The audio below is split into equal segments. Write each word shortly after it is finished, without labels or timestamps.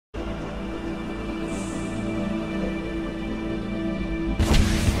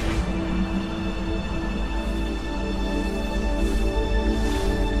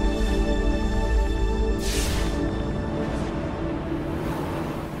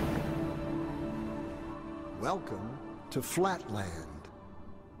Welcome to Flatland,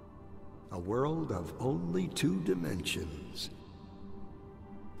 a world of only 2 dimensions.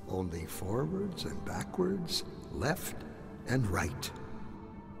 Only forwards and backwards, left and right.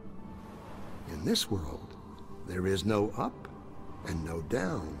 In this world, there is no up and no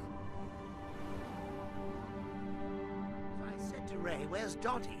down. I said to Ray, "Where's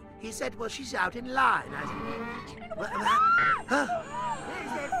Dottie?" He said, "Well, she's out in line." I said, huh?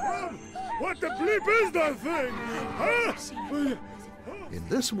 Where's that from? What the bleep is that thing? Huh? In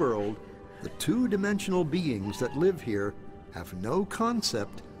this world, the 2-dimensional beings that live here have no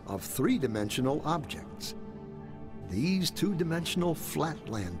concept of 3-dimensional objects. These 2-dimensional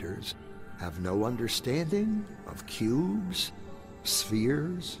Flatlanders have no understanding of cubes,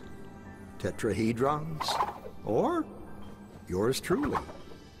 spheres, tetrahedrons, or yours truly.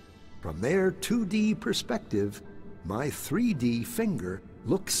 From their 2D perspective, my 3D finger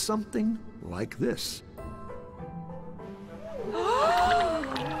looks something like this.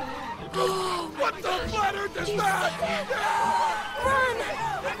 What the bladder does that?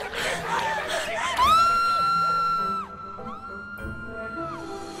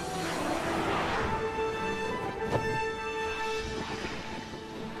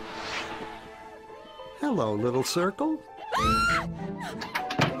 Hello, little circle.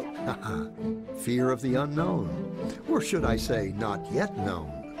 Fear of the unknown. Or should I say, not yet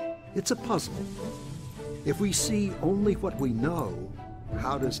known. It's a puzzle. If we see only what we know,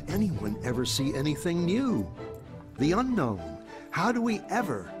 how does anyone ever see anything new? The unknown. How do we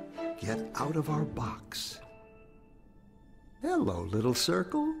ever get out of our box? Hello, little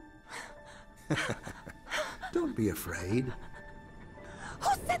circle. Don't be afraid. Who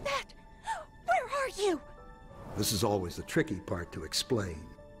said that? Where are you? This is always the tricky part to explain.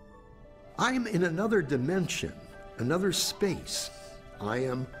 I'm in another dimension, another space. I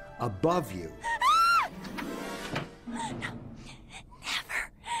am above you. No, never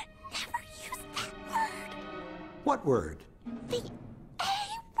use that word. What word? The A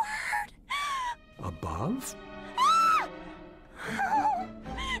word. Above?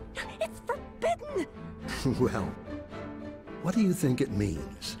 It's forbidden. Well, what do you think it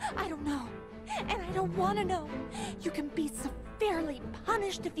means? I don't know, and I don't want to know. You can be severely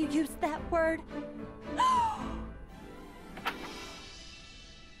punished if you use that word.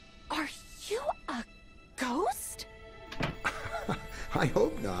 Are you a ghost? I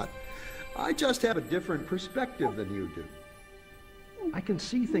hope not. I just have a different perspective than you do. I can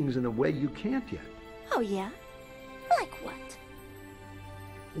see things in a way you can't yet. Oh, yeah? Like what?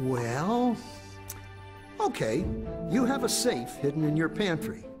 Well, okay, you have a safe hidden in your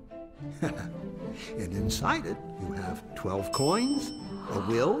pantry. And inside it, you have 12 coins, a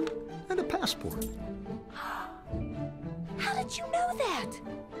will, and a passport. How did you know that?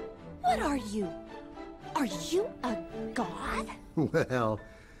 What are you? Are you a god? Well,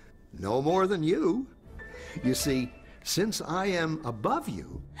 no more than you. You see, since I am above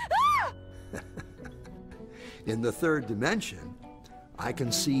you, in the 3rd dimension, I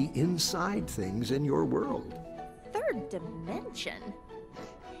can see inside things in your world. 3rd dimension?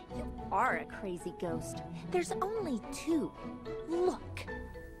 You are a crazy ghost. There's only 2. Look.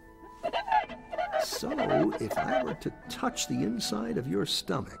 So, if I were to touch the inside of your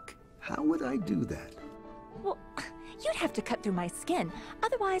stomach, how would I do that? Well, you'd have to cut through my skin.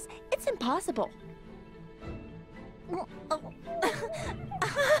 Otherwise, it's impossible.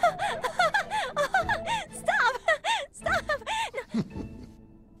 Stop! Stop!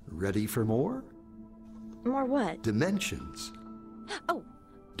 Ready for more? More what? Dimensions. Oh.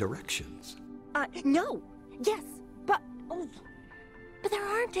 Directions. No. Yes, but there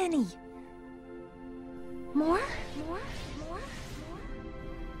aren't any. More?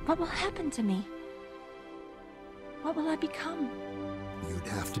 What will happen to me? What will I become? You'd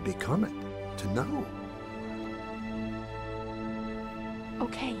have to become it to know.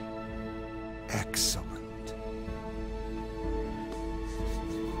 Okay. Excellent.